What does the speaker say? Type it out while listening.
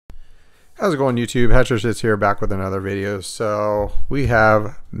How's it going, YouTube? Hatchers is here, back with another video. So we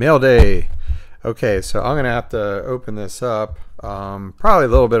have mail day. Okay, so I'm gonna have to open this up, probably a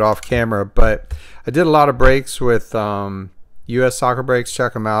little bit off camera, but I did a lot of breaks with US Soccer Breaks.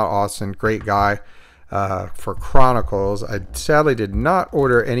 Check him out, Austin, great guy. For Chronicles, I sadly did not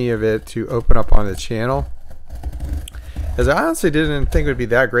order any of it to open up on the channel, as I honestly didn't think it would be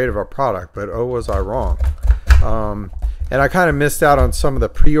that great of a product, but oh, was I wrong. And I kind of missed out on some of the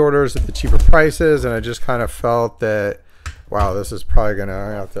pre-orders at the cheaper prices, and I just kind of felt that, wow, this is probably gonna,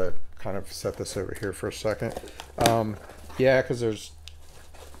 I have to kind of set this over here for a second. Yeah, because there's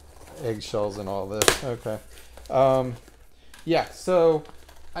eggshells and all this. Okay. Yeah, so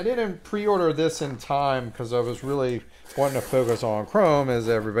I didn't pre-order this in time because I was really wanting to focus on Chrome. As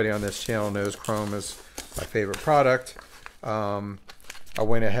everybody on this channel knows, Chrome is my favorite product. I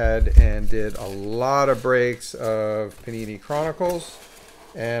went ahead and did a lot of breaks of Panini Chronicles,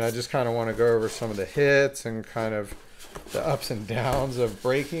 and I just kind of want to go over some of the hits and kind of the ups and downs of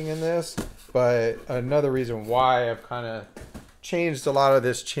breaking in this. But another reason why I've kind of changed a lot of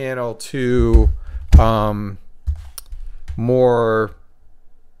this channel to more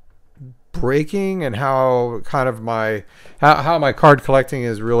breaking, and how kind of how my card collecting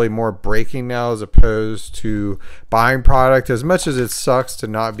is really more breaking now as opposed to buying product. As much as it sucks to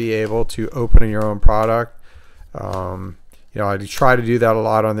not be able to open your own product, you know, I try to do that a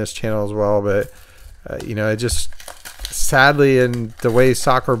lot on this channel as well, but you know, it just sadly, in the way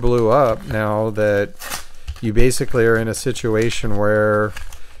soccer blew up now, that you basically are in a situation where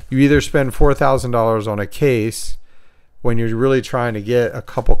you either spend $4,000 on a case when you're really trying to get a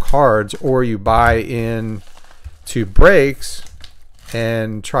couple cards, or you buy in to breaks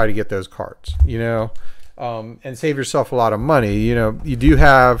and try to get those cards, you know, and save yourself a lot of money. You know, you do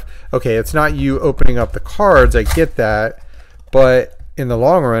have, okay, it's not you opening up the cards, I get that, but in the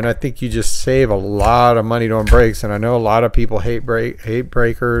long run, I think you just save a lot of money doing breaks. And I know a lot of people hate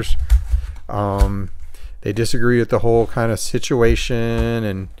breakers. They disagree with the whole kind of situation,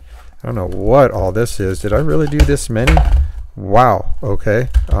 and I don't know what all this is. Did I really do this many? Wow. Okay.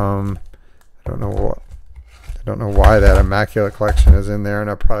 I don't know why that immaculate collection is in there, and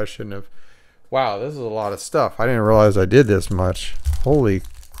I probably shouldn't have. Wow, this is a lot of stuff. I didn't realize I did this much. Holy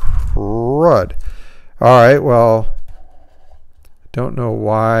crud. All right. Well, I don't know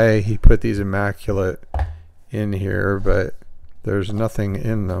why he put these immaculate in here, but there's nothing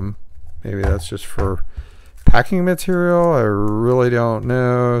in them. Maybe that's just for packing material. I really don't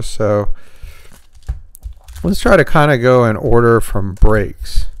know. So let's try to kind of go in order from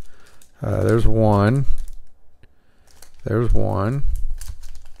breaks. There's one. There's one.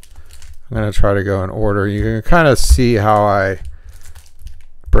 I'm going to try to go in order. You can kind of see how I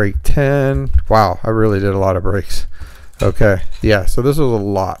break 10. Wow, I really did a lot of breaks. Okay, yeah, so this was a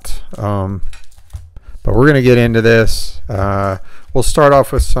lot. But we're going to get into this. We'll start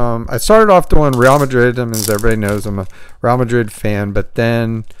off with some. I started off doing Real Madrid. I mean, as everybody knows, I'm a Real Madrid fan. But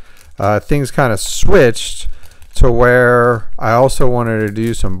then things kind of switched to where I also wanted to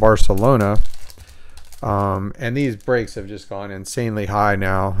do some Barcelona. And these breaks have just gone insanely high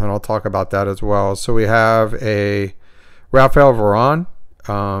now, and I'll talk about that as well. So we have a Rafael Varane,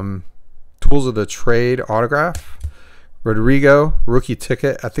 Tools of the Trade autograph. Rodrigo, rookie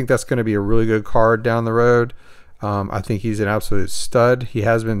ticket. I think that's going to be a really good card down the road. I think he's an absolute stud. He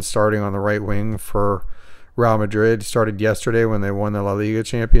has been starting on the right wing for Real Madrid. He started yesterday when they won the La Liga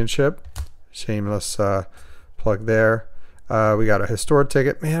championship. Shameless plug there. We got a historic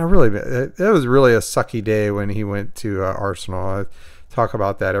ticket. Man, it was really a sucky day when he went to Arsenal. I talk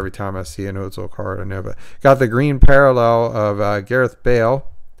about that every time I see an Ozil card. I know, but got the green parallel of Gareth Bale.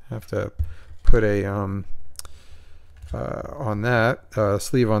 I have to put a on that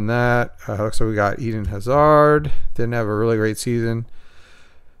sleeve on that. Looks like we got Eden Hazard. Didn't have a really great season.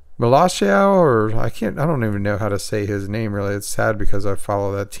 Milashao, or I don't even know how to say his name really. It's sad because I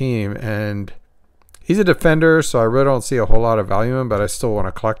follow that team, and he's a defender, so I really don't see a whole lot of value in him, but I still want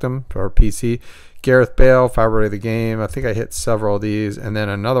to collect him for PC. Gareth Bale, favorite of the game. I think I hit several of these, and then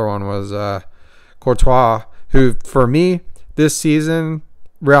another one was Courtois, who for me this season,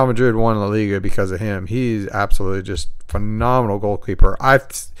 Real Madrid won La Liga because of him. He's absolutely just phenomenal goalkeeper. I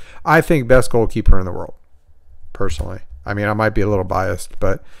think best goalkeeper in the world, personally. I mean, I might be a little biased,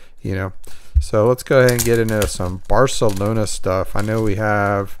 but you know. So let's go ahead and get into some Barcelona stuff. I know we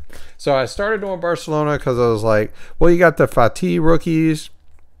have. So I started doing Barcelona because I was like, well, you got the Fatih rookies.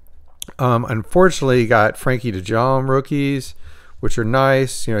 Unfortunately, you got Frankie de Jong rookies, which are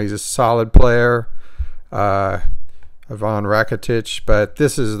nice. You know, he's a solid player. Ivan Rakitic, but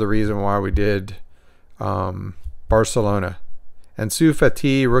this is the reason why we did Barcelona. And Ansu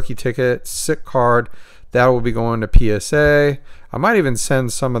Fati, rookie ticket, sick card. That will be going to PSA. I might even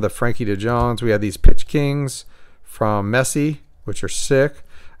send some of the Frankie de Jongs. We have these Pitch Kings from Messi, which are sick.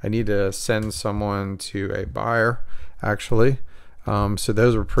 I need to send someone to a buyer, actually. So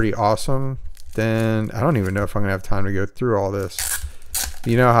those were pretty awesome. Then I don't even know if I'm gonna have time to go through all this.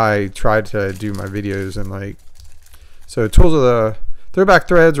 You know how I tried to do my videos and like, so Tools of the Throwback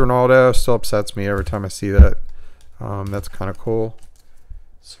Threads, Ronaldo still upsets me every time I see that. That's kind of cool.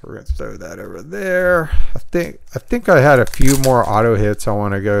 So we're gonna throw that over there. I think I had a few more auto hits I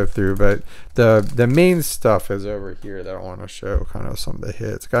want to go through, but the main stuff is over here that I want to show kind of some of the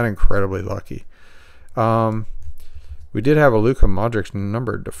hits. Got incredibly lucky. We did have a Luka Modric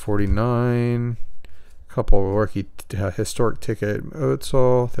numbered to 49. A couple of rookie historic ticket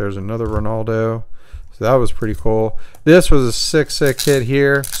Özil. There's another Ronaldo. So that was pretty cool. This was a sick hit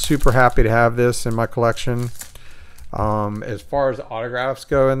here. Super happy to have this in my collection. As far as autographs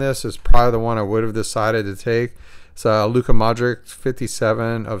go in this, is probably the one I would have decided to take. It's Luka Modric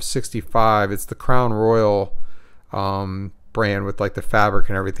 57 of 65. It's the Crown Royal brand with like the fabric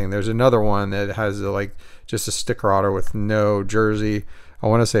and everything. There's another one that has like just a sticker auto with no jersey. I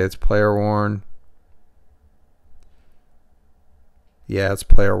want to say it's player worn. Yeah, it's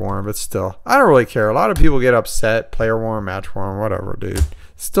player worn, but still, I don't really care. A lot of people get upset. Player worn, match worn, whatever, dude.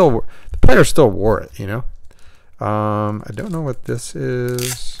 Still, the player still wore it, you know. I don't know what this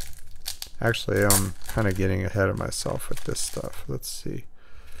is. Actually, I'm kind of getting ahead of myself with this stuff. Let's see.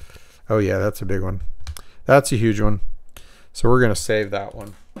 Oh yeah, that's a big one. That's a huge one. So we're gonna save that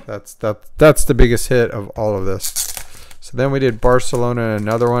one. That's the biggest hit of all of this. So then we did Barcelona,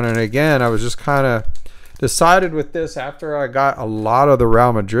 another one, and again, I was just kind of decided with this after I got a lot of the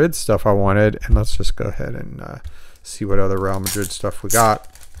Real Madrid stuff I wanted. And let's just go ahead and see what other Real Madrid stuff we got.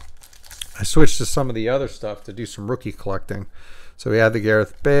 I switched to some of the other stuff to do some rookie collecting. So we had the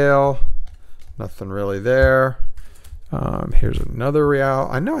Gareth Bale. Nothing really there. Here's another Real.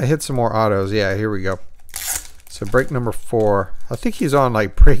 I know I hit some more autos. Yeah, here we go. So break number 4. I think he's on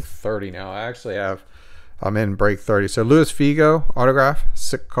like break 30 now. I actually have, I'm in break 30. So Luis Figo, autograph,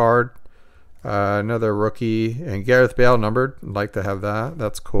 sick card. Another rookie, and Gareth Bale numbered. I'd like to have that.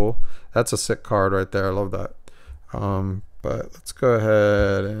 That's cool. That's a sick card right there. I love that. But let's go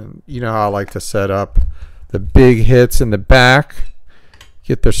ahead, and you know how I like to set up the big hits in the back,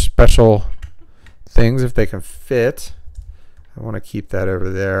 get their special things if they can fit. I want to keep that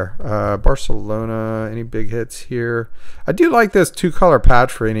over there. Barcelona, any big hits here? I do like this 2-color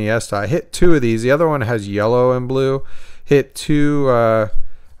patch for Iniesta. I hit 2 of these. The other one has yellow and blue. Hit 2, I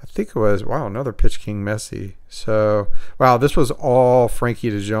think it was, wow, another Pitch King Messi. So, wow, this was all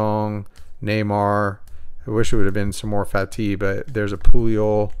Frankie de Jong, Neymar. I wish it would have been some more Fati, but there's a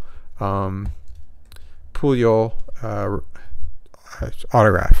Puyol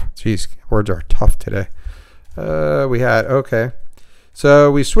autograph. Jeez, words are tough today. We had, okay.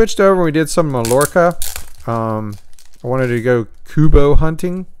 So we switched over and we did some Mallorca. I wanted to go Kubo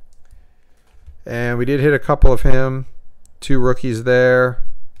hunting. And we did hit a couple of him. 2 rookies there.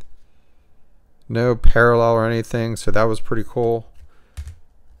 No parallel or anything, so that was pretty cool.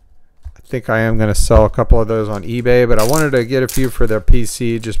 I think I am going to sell a couple of those on eBay, but I wanted to get a few for their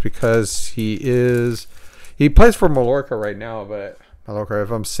PC just because he plays for Mallorca right now, but Mallorca,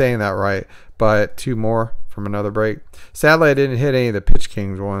 if I'm saying that right, but 2 more from another break. Sadly, I didn't hit any of the Pitch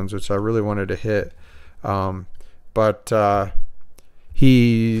Kings ones, which I really wanted to hit. But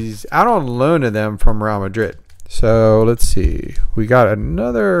he's out on loan to them from Real Madrid. So let's see. We got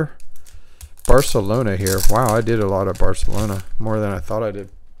another Barcelona here. Wow, I did a lot of Barcelona, more than I thought I did.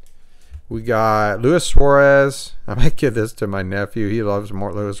 We got Luis Suarez. I might give this to my nephew. He loves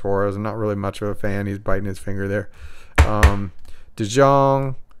more Luis Suarez. I'm not really much of a fan. He's biting his finger there. De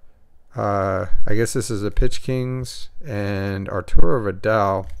Jong. I guess this is a Pitch Kings. And Arturo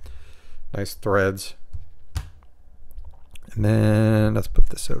Vidal. Nice threads. And then let's put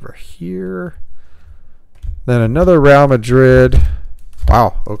this over here. Then another Real Madrid.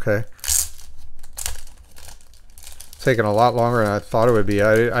 Wow, okay. Taking a lot longer than I thought it would be.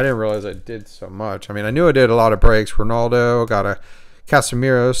 I didn't realize I did so much. I mean, I knew I did a lot of breaks. Ronaldo, got a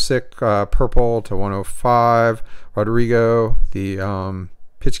Casemiro, sick purple to 105. Rodrigo, the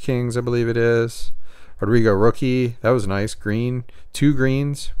Pitch Kings, I believe it is. Rodrigo rookie, that was nice. Green, 2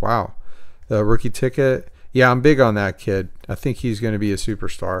 greens. Wow. The rookie ticket. Yeah, I'm big on that kid. I think he's going to be a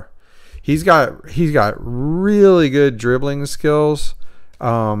superstar. He's got really good dribbling skills.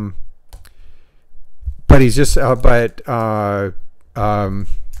 But he's just, everybody's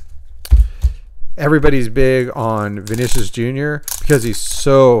big on Vinicius Jr. because he's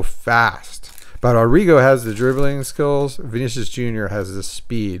so fast. But Rodrigo has the dribbling skills. Vinicius Jr. has the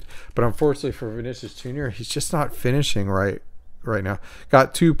speed. But unfortunately for Vinicius Jr., he's just not finishing right now.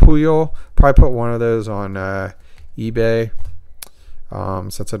 Got 2 Puyol. Probably put one of those on eBay.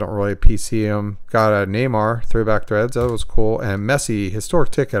 Since I don't really PC him. Got a Neymar throwback threads. That was cool. And Messi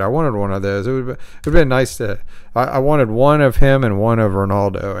historic ticket. I wanted one of those. It would have been nice to. I wanted one of him and one of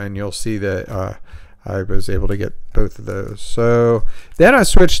Ronaldo, and you'll see that I was able to get both of those. So then I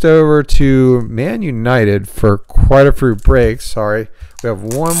switched over to Man United for quite a few breaks. Sorry, we have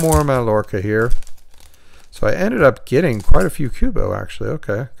one more Mallorca here. So I ended up getting quite a few Kubo actually.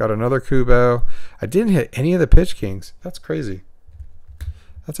 Okay, got another Kubo. I didn't hit any of the Pitch Kings. That's crazy.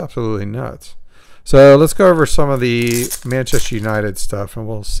 That's absolutely nuts. So let's go over some of the Manchester United stuff, and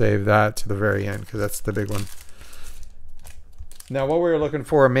we'll save that to the very end because that's the big one. Now, what we were looking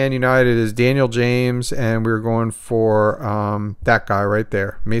for at Man United is Daniel James, and we were going for that guy right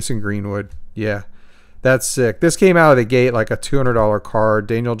there, Mason Greenwood. Yeah, that's sick. This came out of the gate like a $200 card.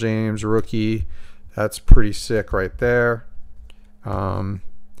 Daniel James, rookie. That's pretty sick right there.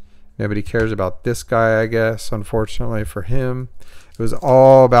 Nobody cares about this guy, I guess, unfortunately for him. It was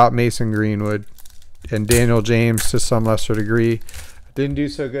all about Mason Greenwood and Daniel James to some lesser degree. I didn't do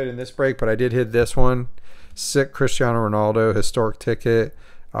so good in this break, but I did hit this one. Sick Cristiano Ronaldo historic ticket.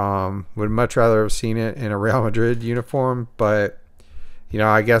 Would much rather have seen it in a Real Madrid uniform, but you know,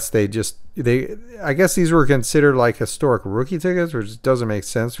 I guess I guess these were considered like historic rookie tickets, which doesn't make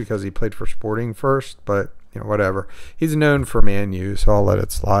sense because he played for Sporting first, but you know, whatever. He's known for Man U, so I'll let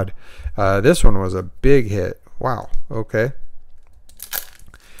it slide. This one was a big hit. Wow. Okay.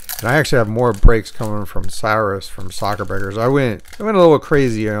 And I actually have more breaks coming from Cyrus from Soccer Breakers. I went a little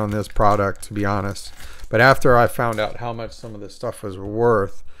crazy on this product, to be honest. But after I found out how much some of this stuff was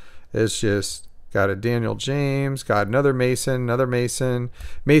worth, it's just got a Daniel James, got another Mason,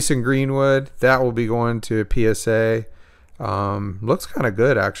 Mason Greenwood. That will be going to PSA. Looks kind of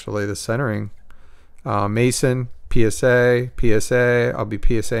good, actually, the centering. Mason, PSA. I'll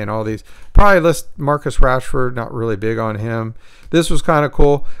be PSA in all these. Probably list Marcus Rashford, not really big on him. This was kind of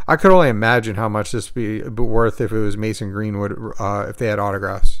cool. I could only imagine how much this would be worth if it was Mason Greenwood, if they had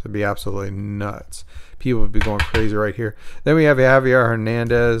autographs. It'd be absolutely nuts. People would be going crazy right here. Then we have Javier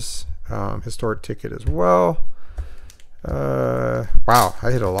Hernandez, historic ticket as well. Wow,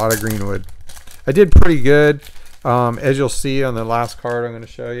 I hit a lot of Greenwood. I did pretty good, as you'll see on the last card I'm going to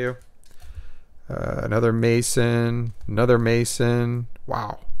show you. Another Mason.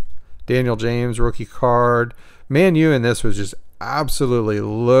 Wow. Daniel James, rookie card. Man U in this was just absolutely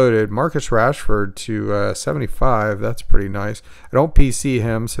loaded. Marcus Rashford to 75. That's pretty nice. I don't PC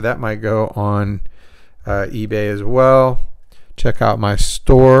him, so that might go on eBay as well. Check out my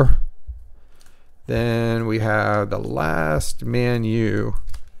store. Then we have the last Man U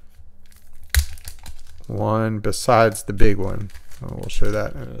one besides the big one. We'll show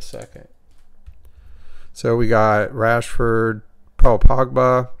that in a second. So we got Rashford, Paul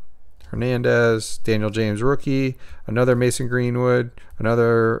Pogba, Hernandez, Daniel James rookie, another Mason Greenwood,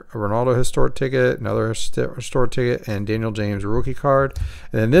 another Ronaldo historic ticket, another historic ticket, and Daniel James rookie card.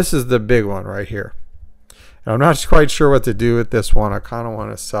 And then this is the big one right here. And I'm not quite sure what to do with this one. I kind of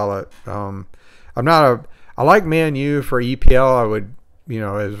want to sell it. I like Man U for EPL. I would, you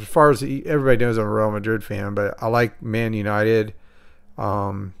know, as far as everybody knows, I'm a Real Madrid fan, but I like Man United.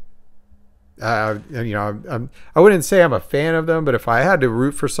 I wouldn't say I'm a fan of them, but if I had to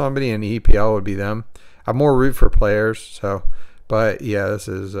root for somebody in EPL, it would be them. I'm more root for players. So, but yeah, this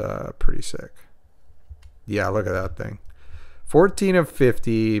is pretty sick. Yeah, look at that thing. 14 of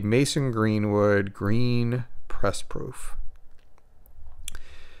 50, Mason Greenwood, green, press proof.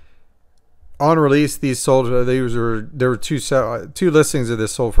 On release, these sold. There were two listings of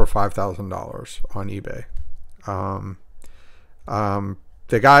this sold for $5,000 on eBay.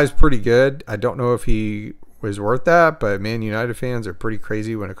 The guy's pretty good. I don't know if he was worth that, but Man United fans are pretty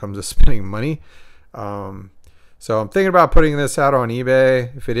crazy when it comes to spending money. So I'm thinking about putting this out on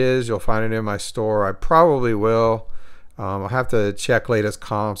eBay. If it is, you'll find it in my store. I probably will. I'll have to check latest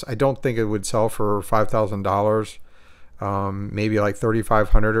comps. I don't think it would sell for $5,000. Maybe like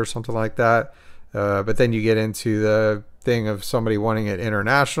 $3,500 or something like that. But then you get into the thing of somebody wanting it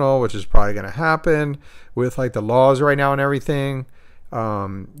international, which is probably going to happen with like the laws right now and everything.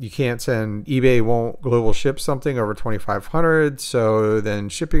 You can't send, eBay won't global ship something over $2,500, so then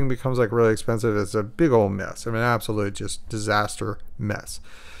shipping becomes like really expensive. It's a big old mess. I mean, absolute just disaster mess.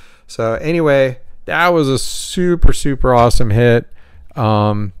 So anyway, that was a super awesome hit.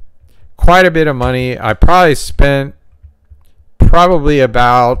 Quite a bit of money. I probably spent probably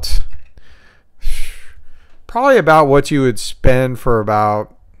about what you would spend for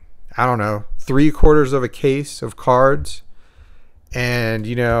about, I don't know, 3/4 of a case of cards, and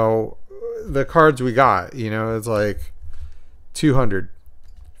you know, the cards we got, you know, it's like 200,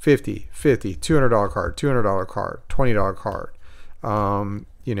 50, $200 card, $200 card, $20 card,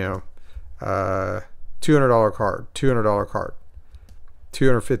 you know, $200 card, $200 card,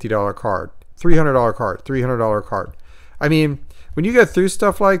 $250 card, $300 card, $300 card. I mean, when you get through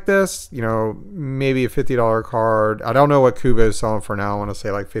stuff like this, you know, maybe a $50 card. I don't know what Kubo is selling for now. I want to say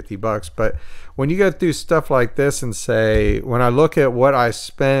like $50, but when you get through stuff like this and say, when I look at what I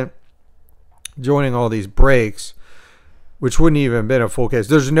spent joining all these breaks, which wouldn't even have been a full case,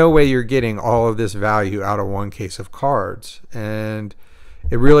 there's no way you're getting all of this value out of one case of cards. And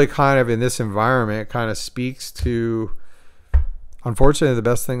it really kind of, in this environment, kind of speaks to, unfortunately, the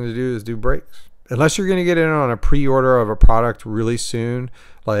best thing to do is do breaks. Unless you're going to get in on a pre-order of a product really soon.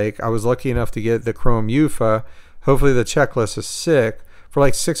 Like I was lucky enough to get the Chrome UFA. Hopefully the checklist is sick for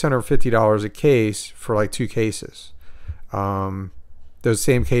like $650 a case for like 2 cases. Those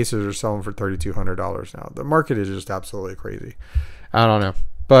same cases are selling for $3,200 now. The market is just absolutely crazy. I don't know,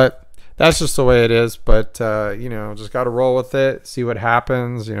 but that's just the way it is. But you know, just got to roll with it, see what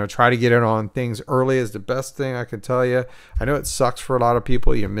happens. You know, try to get in on things early is the best thing I can tell you. I know it sucks for a lot of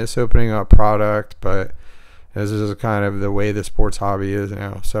people. You miss opening up product, but this is kind of the way the sports hobby is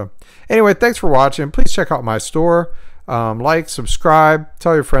now. So anyway, thanks for watching. Please check out my store. Like, subscribe,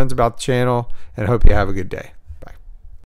 tell your friends about the channel, and hope you have a good day.